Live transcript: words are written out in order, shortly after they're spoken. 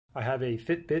I have a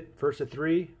Fitbit Versa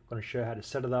 3. I'm going to show you how to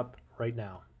set it up right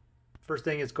now. First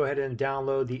thing is go ahead and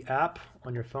download the app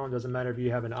on your phone. Doesn't matter if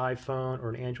you have an iPhone or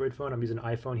an Android phone. I'm using an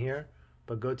iPhone here.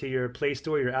 But go to your Play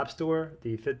Store, your App Store.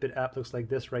 The Fitbit app looks like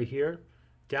this right here.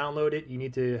 Download it. You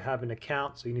need to have an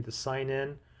account, so you need to sign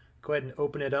in. Go ahead and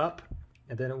open it up.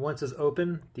 And then once it's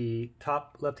open, the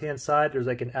top left-hand side, there's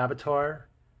like an avatar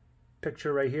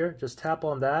picture right here. Just tap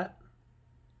on that.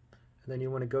 And then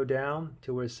you want to go down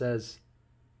to where it says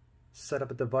set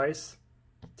up a device.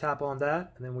 Tap on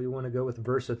that, and then we want to go with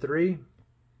Versa 3.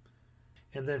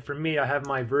 And then for me, I have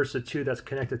my Versa 2 that's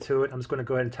connected to it. I'm just going to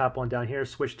go ahead and tap on down here,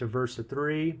 switch to Versa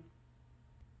 3.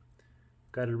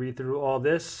 Got to read through all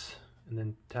this, and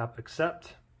then tap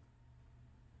accept.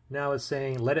 Now it's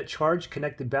saying let it charge.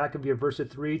 Connect the back of your Versa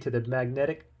 3 to the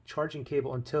magnetic charging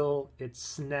cable until it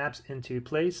snaps into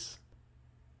place.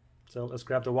 So let's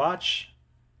grab the watch.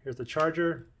 Here's the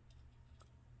charger.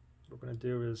 What we're going to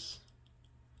do is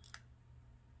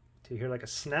to hear like a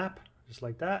snap, just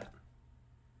like that.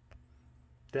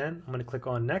 Then I'm going to click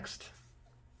on next.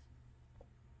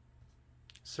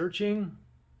 Searching.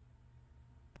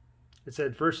 It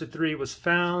said Versa 3 was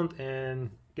found and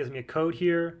gives me a code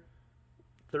here.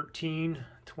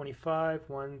 1325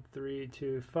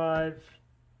 1325.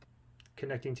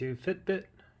 Connecting to Fitbit.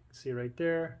 See right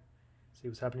there. See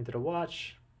what's happening to the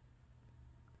watch.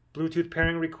 Bluetooth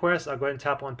pairing request. I'll go ahead and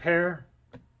tap on pair.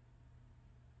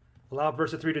 Allow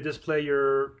Versa 3 to display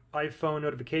your iPhone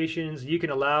notifications. You can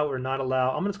allow or not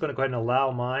allow. I'm just going to go ahead and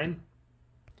allow mine.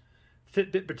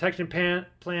 Fitbit protection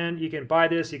plan. You can buy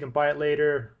this. You can buy it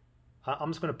later.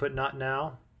 I'm just going to put not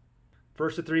now.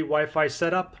 Versa 3 Wi-Fi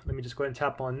setup. Let me just go ahead and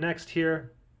tap on next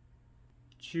here.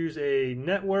 Choose a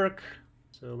network.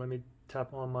 So let me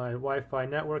tap on my Wi-Fi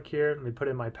network here. Let me put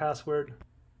in my password.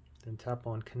 Then tap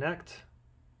on connect.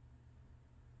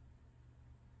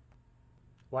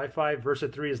 Wi-Fi Versa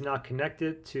 3 is now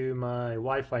connected to my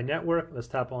Wi-Fi network. Let's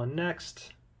tap on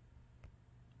next.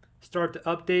 Start to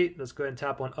update. Let's go ahead and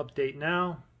tap on update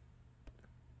now.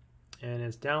 And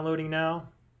it's downloading now.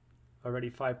 Already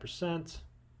 5%.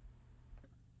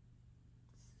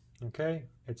 Okay,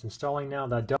 it's installing now.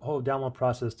 That whole download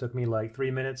process took me like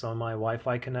 3 minutes on my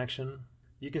Wi-Fi connection.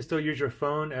 You can still use your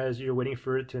phone as you're waiting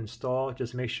for it to install.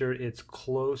 Just make sure it's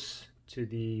close to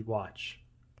the watch.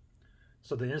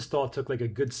 So the install took like a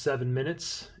good 7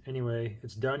 minutes. Anyway,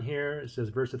 it's done here. It says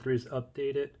Versa 3 is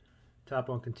updated. Tap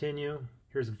on continue.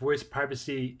 Here's voice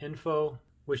privacy info,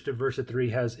 which the Versa 3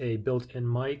 has a built-in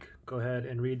mic. Go ahead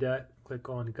and read that. Click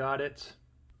on got it.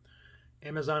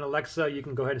 Amazon Alexa, you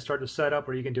can go ahead and start the setup,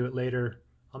 or you can do it later.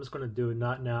 I'm just going to do it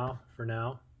not now for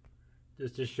now.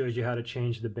 This just shows you how to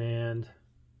change the band.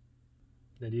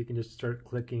 Then you can just start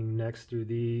clicking next through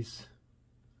these.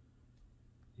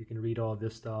 You can read all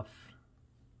this stuff.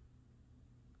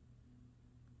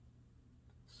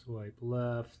 Swipe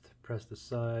left, press the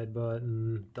side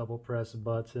button, double press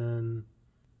button,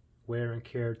 wear and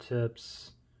care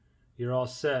tips. You're all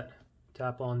set.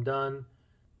 Tap on done.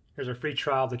 There's a free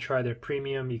trial to try their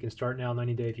premium. You can start now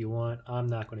 90 days if you want. I'm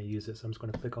not going to use it, so I'm just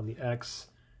going to click on the X.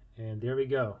 And there we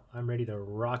go. I'm ready to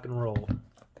rock and roll.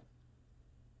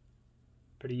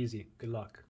 Pretty easy. Good luck.